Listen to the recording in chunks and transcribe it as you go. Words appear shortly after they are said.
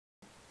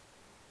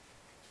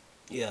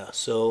yeah,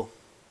 so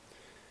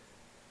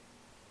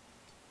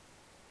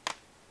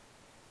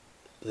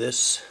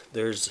there's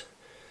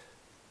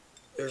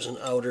an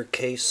outer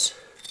case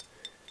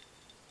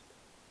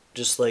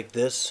just like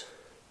this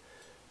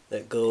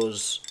that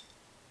goes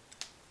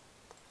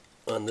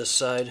on this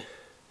side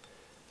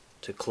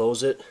to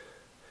close it,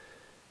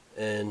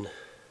 and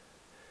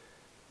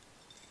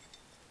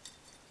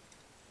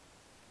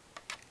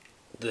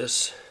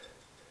this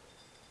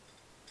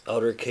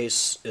outer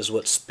case is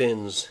what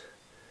spins,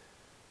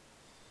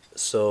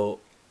 so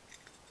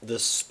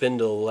this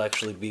spindle will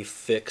actually be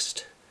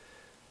fixed,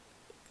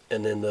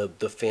 and then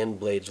the fan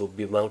blades will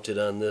be mounted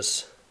on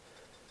this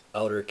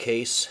outer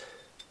case.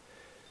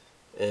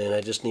 And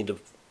I just need to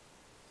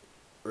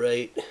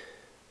right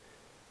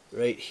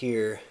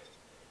here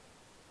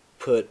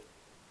put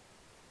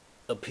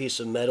a piece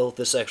of metal.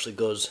 This actually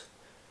goes,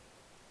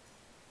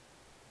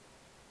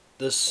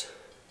 this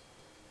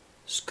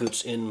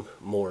scoots in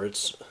more,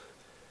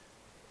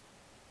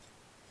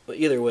 but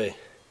either way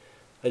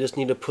I just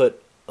need to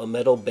put a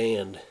metal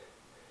band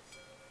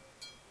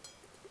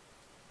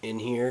in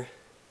here,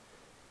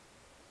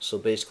 so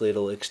basically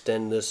it'll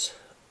extend this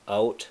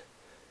out,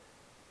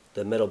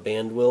 the metal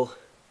band will,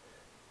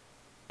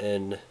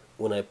 and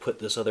when I put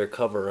this other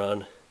cover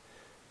on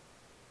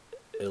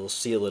it'll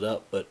seal it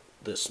up. But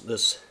this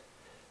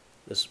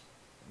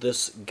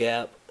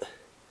gap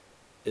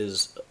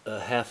is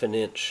a half an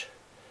inch,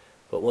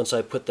 but once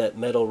I put that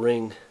metal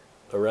ring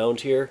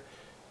around here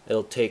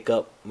it'll take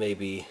up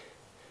maybe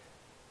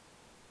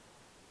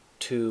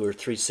 2 or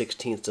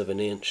 3/16 of an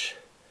inch,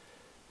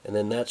 and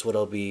then that's what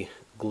I'll be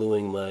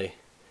gluing my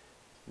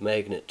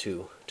magnet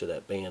to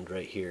that band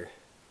right here.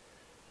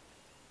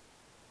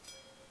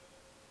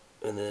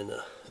 And then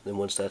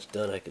once that's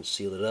done I can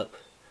seal it up.